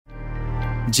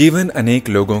जीवन अनेक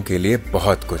लोगों के लिए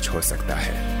बहुत कुछ हो सकता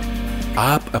है।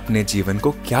 आप अपने जीवन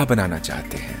को क्या बनाना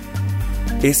चाहते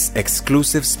हैं? इस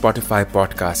एक्सक्लूसिव स्पॉटिफाई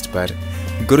पॉडकास्ट पर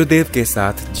गुरुदेव के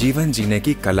साथ जीवन जीने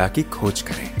की कला की खोज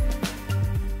करें।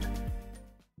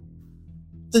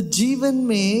 तो जीवन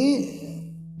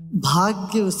में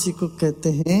भाग्य उसी को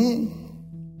कहते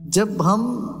हैं जब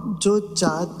हम जो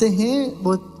चाहते हैं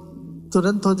वो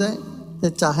तुरंत हो जाए या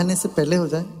चाहने से पहले हो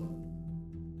जाए,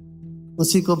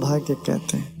 उसी को भाग्य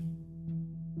कहते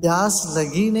हैं। प्यास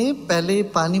लगी नहीं, पहले ही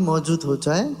पानी मौजूद हो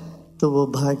जाए तो वो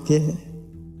भाग्य है।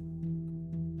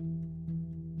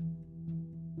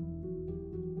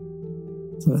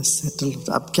 थोड़ा सेटल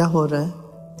हो। अब क्या हो रहा है?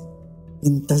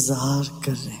 इंतजार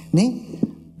कर रहे हैं, नहीं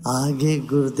आगे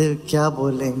गुरुदेव क्या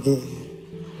बोलेंगे।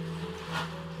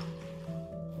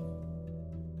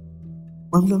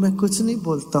 मान लो मैं कुछ नहीं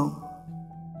बोलता हूं,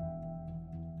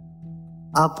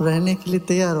 आप रहने के लिए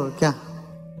तैयार हो क्या?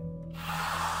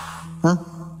 हाँ,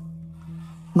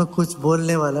 मैं कुछ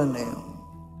बोलने वाला नहीं हूं।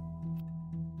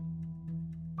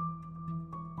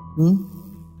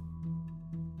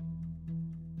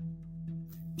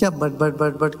 क्या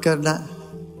बट करना?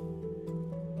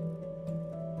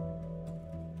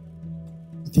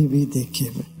 अभी भी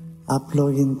देखिए, आप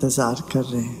लोग इंतजार कर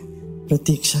रहे हैं,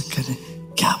 प्रतीक्षा कर रहे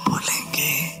हैं, क्या बोलेंगे।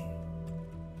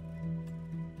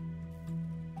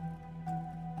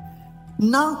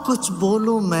 ना कुछ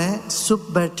बोलूं, मैं चुप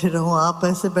बैठे रहूं, आप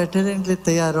ऐसे बैठे रहने के लिए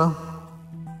तैयार हो?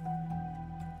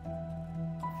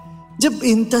 जब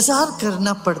इंतजार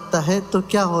करना पड़ता है तो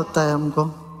क्या होता है? हमको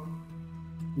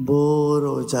बोर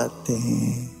हो जाते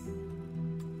हैं।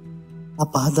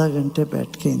 आप आधा घंटे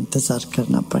बैठ के इंतजार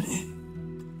करना पड़े,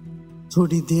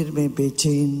 थोड़ी देर में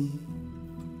बेचैन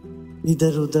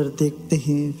इधर उधर देखते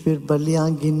हैं, फिर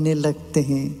बलियां गिनने लगते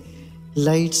हैं,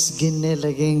 लाइट्स गिनने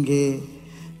लगेंगे,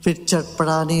 फिर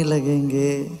चटपटाने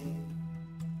लगेंगे।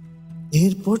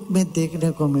 एयरपोर्ट में देखने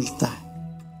को मिलता है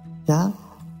क्या,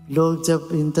 लोग जब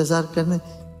इंतजार करने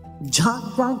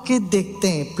झांक के देखते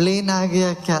हैं, प्लेन आ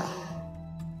गया क्या।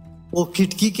 वो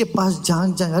खिड़की के पास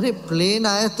झांक, अरे प्लेन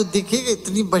आया तो दिखेगा,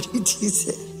 इतनी बड़ी चीज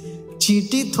है,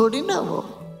 चींटी थोड़ी ना वो।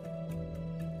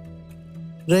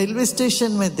 रेलवे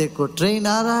स्टेशन में देखो, ट्रेन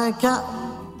आ रहा है क्या,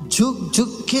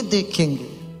 झुक के देखेंगे।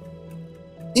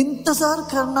 इंतजार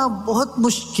करना बहुत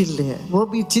मुश्किल है, वो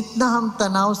भी जितना हम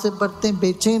तनाव से बढ़ते हैं,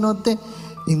 बेचैन होते हैं,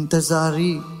 इंतजार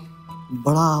ही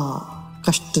बड़ा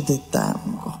कष्ट देता है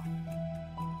हमको,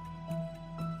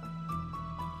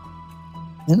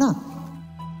 है ना।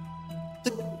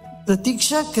 तो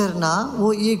प्रतीक्षा करना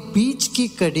वो एक बीच की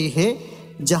कड़ी है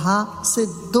जहां से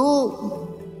दो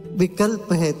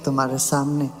विकल्प है तुम्हारे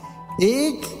सामने।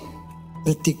 एक,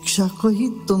 प्रतीक्षा को ही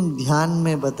तुम ध्यान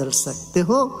में बदल सकते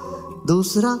हो,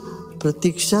 दूसरा,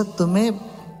 प्रतीक्षा तुम्हें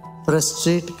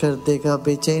फ्रस्ट्रेट कर देगा,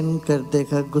 बेचैन कर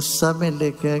देगा, गुस्सा में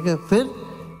लेके आएगा, फिर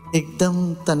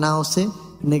एकदम तनाव से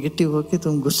नेगेटिव होके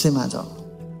तुम गुस्से में आ जाओ।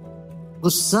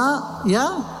 गुस्सा या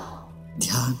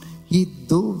ध्यान, ये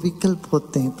दो विकल्प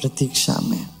होते हैं प्रतीक्षा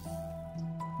में।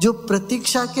 जो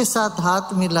प्रतीक्षा के साथ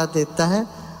हाथ मिला देता है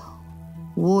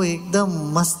वो एकदम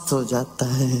मस्त हो जाता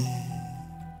है।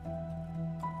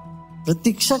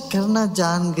 प्रतीक्षा करना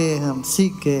जान गए हम,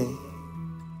 सीख गए,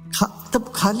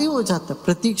 तब खाली हो जाता।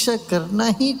 प्रतीक्षा करना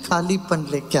ही खालीपन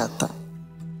लेके आता।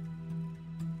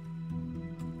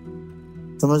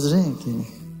 समझ रहे हैं कि नहीं?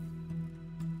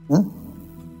 हाँ?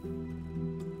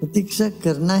 प्रतीक्षा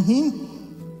करना ही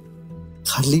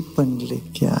खालीपन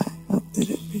लेके आएगा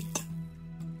तेरे भीतर।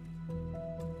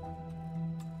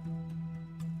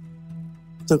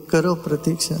 तो करो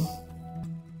प्रतीक्षा।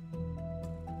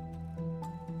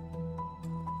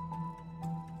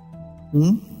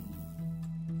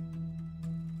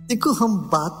 देखो, हम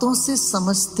बातों से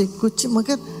समझते कुछ,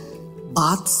 मगर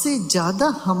बात से ज्यादा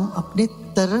हम अपने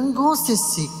तरंगों से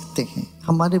सीखते हैं।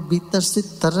 हमारे भीतर से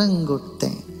तरंग उठते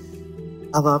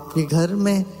हैं। अब आपके घर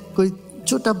में कोई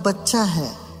छोटा बच्चा है,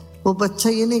 वो बच्चा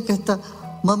ये नहीं कहता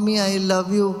मम्मी आई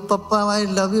लव यू, पापा आई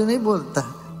लव यू, नहीं बोलता है,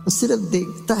 वो सिर्फ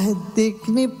देखता है।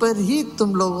 देखने पर ही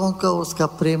तुम लोगों का उसका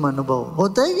प्रेम अनुभव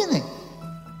होता है कि नहीं?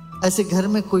 ऐसे घर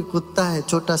में कोई कुत्ता है,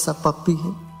 छोटा सा पप्पी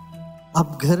है,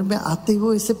 आप घर में आते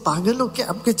हो ऐसे पागल हो के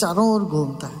आपके चारों ओर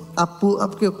घूमता है,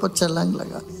 आपके ऊपर छलांग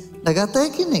लगाता है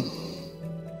कि नहीं?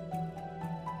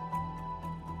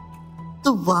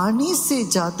 तो वाणी से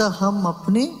ज्यादा हम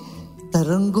अपने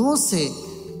तरंगों से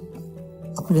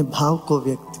अपने भाव को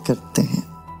व्यक्त करते हैं।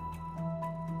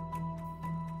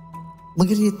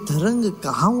 मगर ये तरंग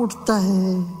कहाँ उठता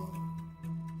है?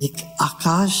 एक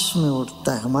आकाश में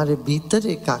उठता है। हमारे भीतर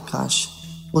एक आकाश,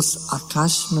 उस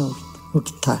आकाश में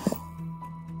उठता है।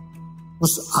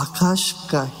 उस आकाश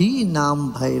का ही नाम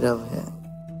भैरव है।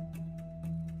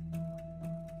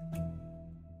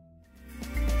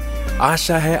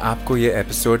 आशा है आपको ये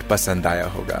एपिसोड पसंद आया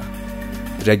होगा।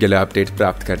 रेगुलर अपडेट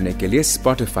प्राप्त करने के लिए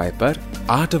स्पॉटिफाई पर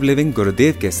आर्ट ऑफ लिविंग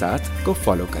गुरुदेव के साथ को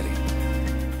फॉलो करें।